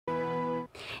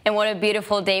And what a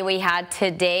beautiful day we had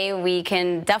today. We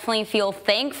can definitely feel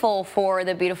thankful for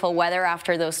the beautiful weather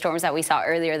after those storms that we saw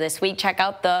earlier this week. Check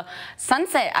out the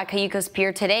sunset at Cayucos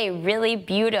Pier today. Really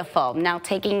beautiful. Now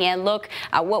taking a look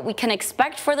at what we can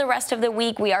expect for the rest of the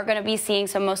week. We are going to be seeing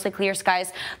some mostly clear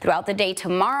skies throughout the day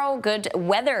tomorrow. Good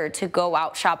weather to go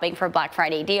out shopping for Black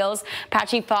Friday deals.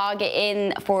 Patchy fog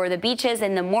in for the beaches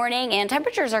in the morning, and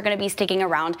temperatures are going to be sticking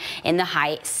around in the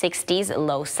high 60s,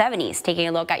 low 70s. Taking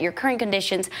a look at your current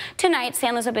conditions tonight,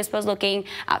 San Luis Obispo is looking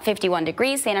at 51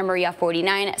 degrees, Santa Maria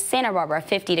 49, Santa Barbara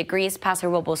 50 degrees, Paso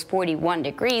Robles 41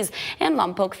 degrees, and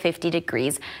Lompoc 50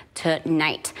 degrees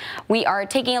tonight. We are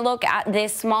taking a look at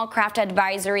this small craft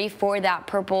advisory for that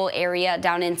purple area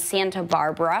down in Santa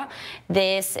Barbara.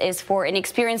 This is for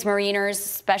inexperienced mariners,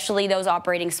 especially those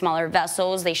operating smaller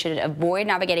vessels. They should avoid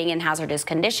navigating in hazardous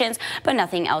conditions, but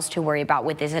nothing else to worry about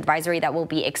with this advisory that will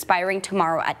be expiring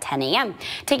tomorrow at 10 a.m.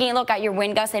 Taking a look at your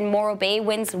wind gusts in Morro Bay,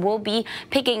 winds will be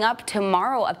picking up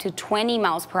tomorrow up to 20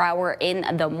 miles per hour in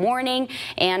the morning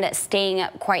and staying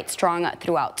quite strong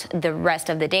throughout the rest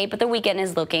of the day. But the weekend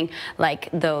is looking like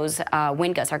those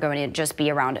wind gusts are going to just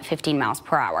be around 15 miles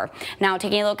per hour. Now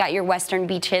taking a look at your western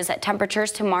beaches,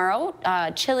 temperatures tomorrow,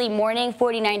 chilly morning,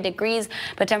 49 degrees,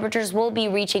 but temperatures will be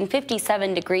reaching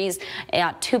 57 degrees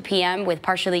at 2 p.m. with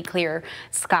partially clear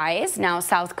skies. Now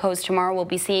south coast tomorrow will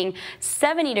be seeing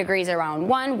 70 degrees around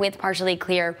 1 with partially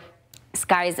clear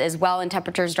skies as well, and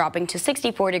temperatures dropping to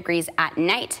 64 degrees at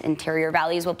night. Interior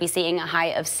valleys will be seeing a high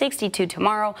of 62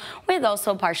 tomorrow with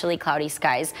also partially cloudy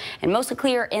skies and mostly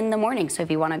clear in the morning. So if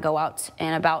you want to go out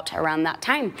and about around that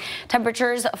time.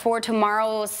 Temperatures for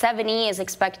tomorrow, 70 is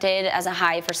expected as a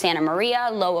high for Santa Maria,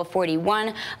 low of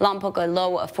 41, Lompoc a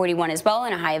low of 41 as well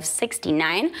and a high of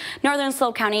 69. Northern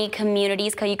SLO County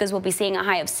communities, Cayucos will be seeing a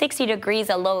high of 60 degrees,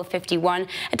 a low of 51.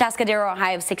 Atascadero a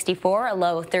high of 64, a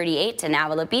low of 38, and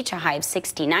Avila Beach a high of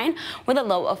 69 with a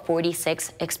low of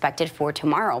 46 expected for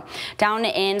tomorrow. Down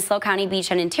in SLO County beach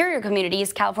and interior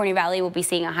communities, California Valley will be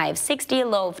seeing a high of 60, a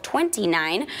low of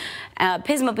 29.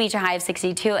 Pismo Beach a high of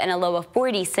 62 and a low of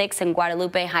 46, and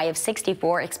Guadalupe high of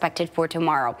 64 expected for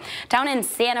tomorrow. Down in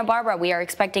Santa Barbara, we are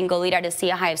expecting Goleta to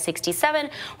see a high of 67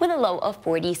 with a low of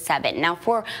 47. Now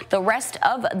for the rest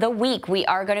of the week, we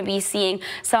are going to be seeing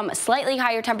some slightly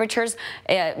higher temperatures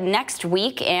next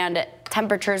week, and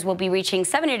temperatures will be reaching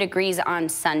 70 degrees on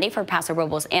Sunday for Paso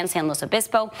Robles and San Luis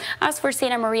Obispo. As for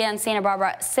Santa Maria and Santa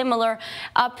Barbara, similar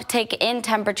uptick in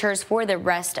temperatures for the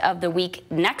rest of the week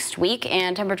next week,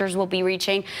 and temperatures will be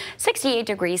reaching 68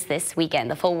 degrees this weekend.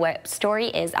 The full web story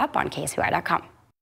is up on KSVY.com.